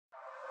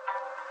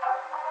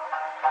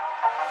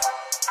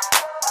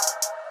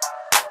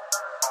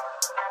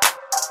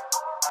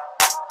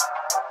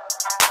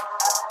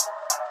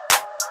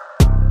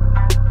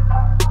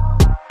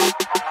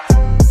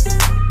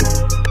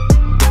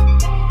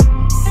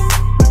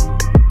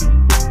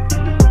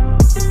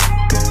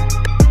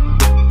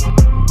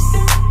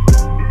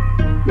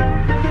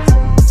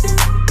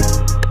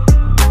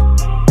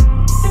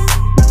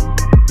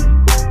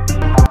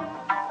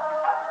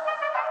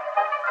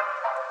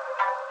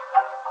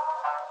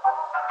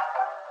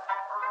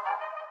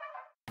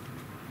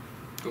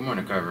Good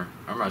morning, Carver.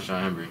 I'm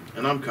Rashawn Hembry.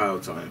 And I'm Kyle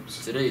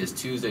Times. Today is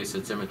Tuesday,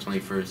 September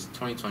 21st,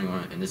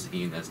 2021, and this is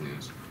ENS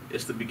News.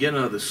 It's the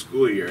beginning of the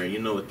school year, and you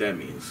know what that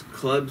means.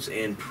 Clubs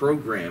and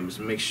programs.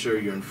 Make sure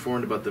you're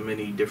informed about the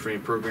many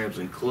different programs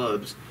and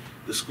clubs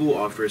the school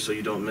offers so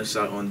you don't miss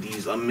out on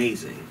these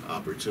amazing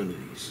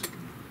opportunities.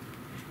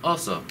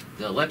 Also,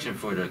 the election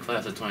for the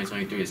class of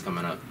 2023 is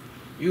coming up.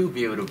 You will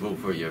be able to vote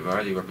for your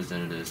variety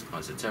representatives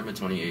on September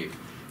 28th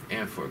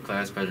and for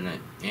class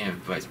president and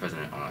vice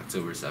president on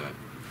October 7th.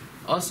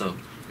 Also,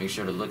 make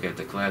sure to look at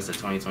the class of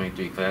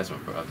 2023 classroom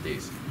for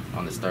updates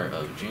on the start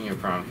of junior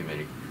prom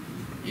committee.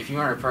 If you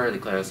aren't a part of the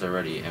class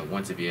already and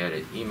want to be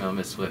added, email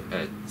Ms. Swift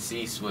at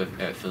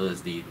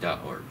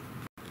cswift@phyllisd.org.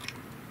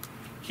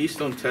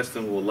 Keystone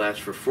testing will last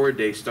for 4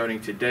 days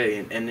starting today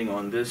and ending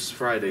on this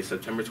Friday,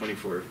 September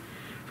 24th.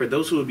 For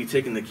those who will be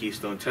taking the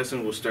Keystone,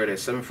 testing will start at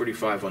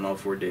 7:45 on all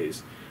 4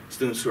 days.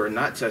 Students who are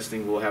not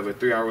testing will have a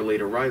 3-hour late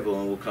arrival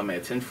and will come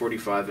at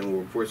 10:45 and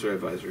will report to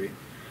advisory.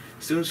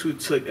 Students who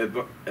took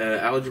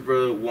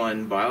Algebra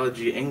 1,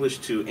 Biology, English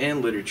 2,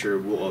 and Literature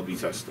will all be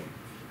testing.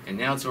 And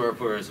now to our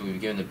reporters who will be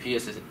given the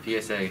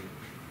PSA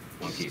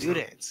on Keystone.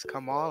 Students,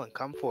 come on and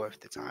come forth.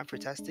 The time for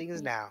testing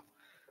is now.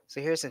 So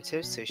here's some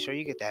tips to ensure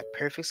you get that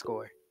perfect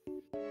score.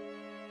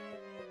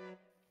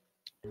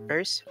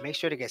 First, make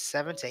sure to get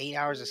 7 to 8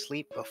 hours of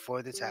sleep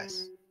before the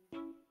test.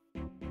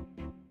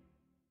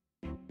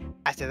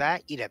 After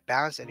that, eat a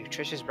balanced and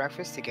nutritious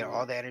breakfast to get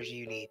all the energy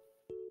you need.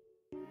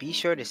 Be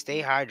sure to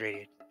stay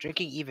hydrated.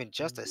 Drinking even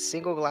just a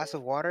single glass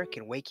of water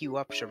can wake you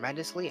up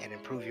tremendously and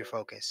improve your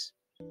focus.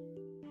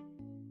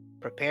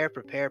 Prepare.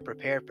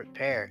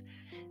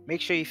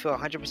 Make sure you feel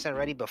 100%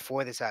 ready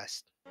before the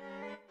test.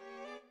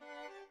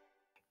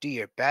 Do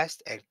your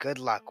best and good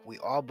luck. We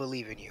all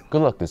believe in you.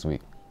 Good luck this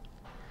week.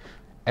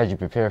 As you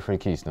prepare for the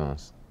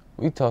Keystones,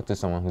 we talked to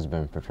someone who's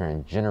been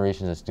preparing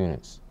generations of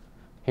students.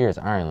 Here's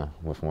Ireland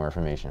with more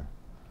information.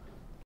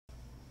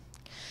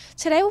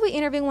 Today we'll be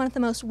interviewing one of the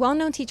most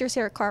well-known teachers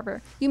here at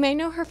Carver. You may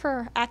know her for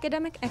her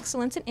academic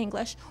excellence in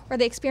English or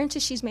the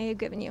experiences she may have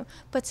given you,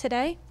 but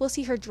today we'll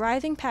see her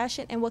driving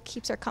passion and what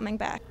keeps her coming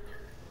back.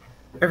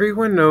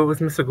 Everyone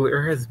knows Miss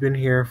Aglira has been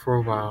here for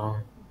a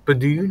while, but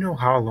do you know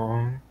how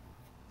long?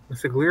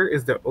 Miss Aglira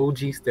is the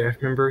OG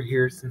staff member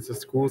here since the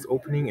school's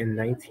opening in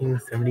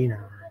 1979.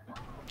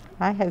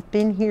 I have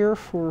been here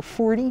for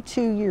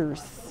 42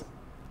 years.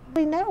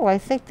 No, I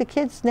think the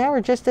kids now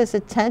are just as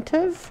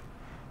attentive.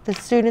 The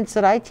students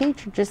that I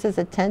teach are just as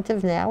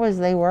attentive now as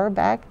they were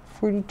back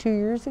 42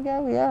 years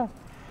ago. Yeah,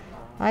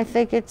 I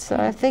think kids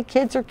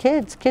are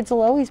kids. Kids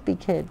will always be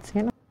kids,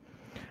 you know.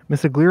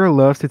 Miss Aglira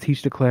loves to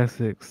teach the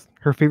classics.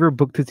 Her favorite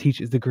book to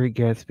teach is The Great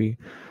Gatsby,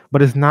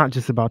 but it's not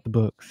just about the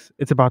books.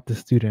 It's about the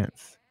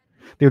students.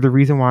 They're the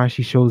reason why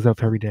she shows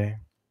up every day.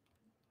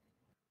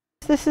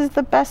 This is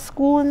the best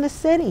school in the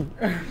city.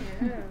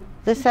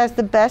 This has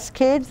the best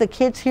kids. The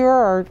kids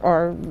here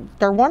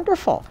they're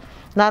wonderful.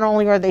 Not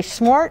only are they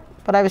smart,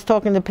 but I was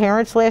talking to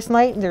parents last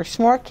night, and they're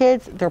smart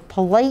kids. They're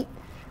polite,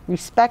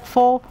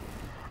 respectful,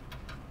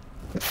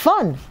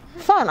 fun.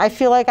 I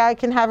feel like I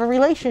can have a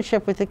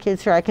relationship with the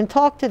kids here. I can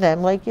talk to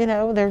them like, you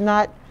know, they're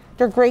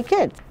great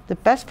kids. The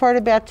best part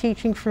about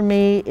teaching for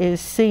me is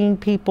seeing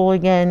people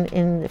again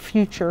in the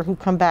future who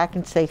come back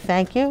and say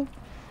thank you,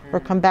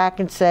 or come back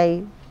and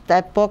say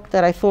that book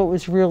that I thought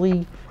was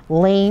really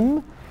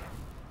lame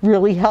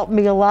really helped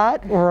me a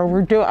lot, or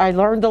I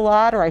learned a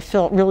lot, or I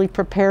felt really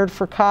prepared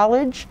for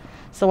college.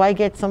 So I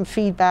get some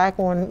feedback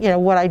on, you know,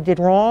 what I did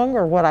wrong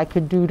or what I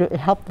could do to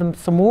help them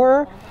some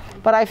more.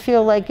 But I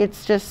feel like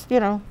it's just, you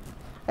know,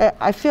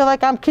 I feel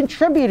like I'm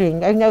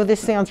contributing. I know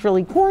this sounds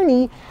really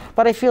corny,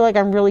 but I feel like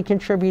I'm really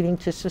contributing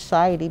to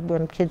society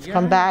when kids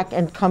come back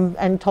and come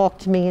and talk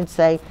to me and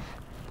say,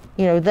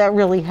 you know, that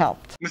really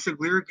helped. Miss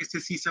Aglira gets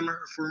to see some of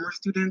her former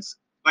students,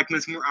 like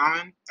Miss Moore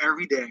Allen,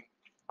 every day.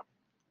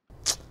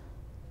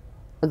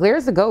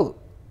 Aglira's the GOAT.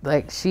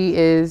 Like, she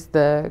is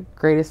the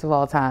greatest of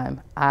all time.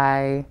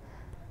 I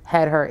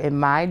had her in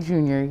my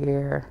junior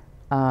year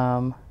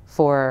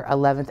for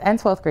 11th and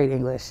 12th grade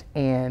English,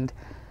 and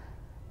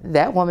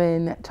that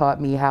woman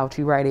taught me how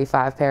to write a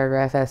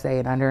 5-paragraph essay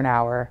in under an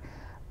hour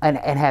and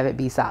have it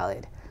be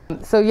solid.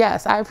 So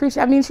yes, I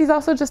appreciate, I mean, she's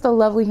also just a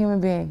lovely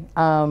human being.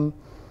 You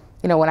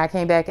know, when I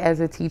came back as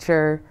a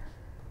teacher,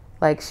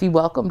 like, she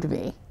welcomed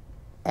me,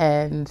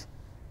 and,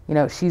 you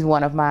know, she's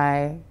one of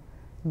my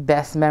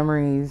best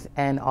memories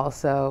and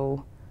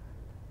also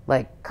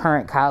like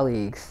current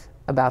colleagues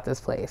about this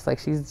place. Like,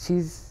 she's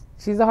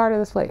the heart of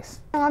this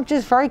place. I'm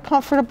just very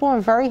comfortable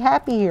and very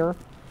happy here,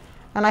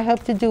 and I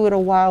hope to do it a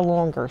while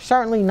longer.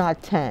 Certainly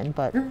not 10,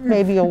 but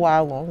maybe a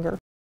while longer.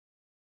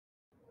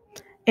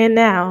 And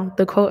now,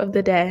 the quote of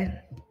the day.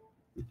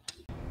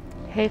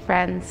 Hey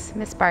friends,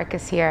 Miss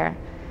Barkus here.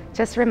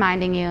 Just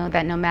reminding you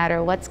that no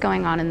matter what's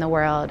going on in the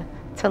world,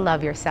 to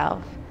love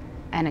yourself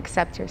and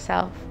accept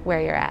yourself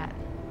where you're at.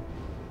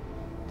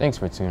 Thanks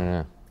for tuning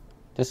in.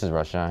 This is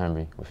Rashawn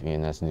Hembry with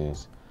ENS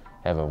News.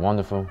 Have a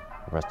wonderful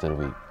rest of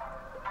the week.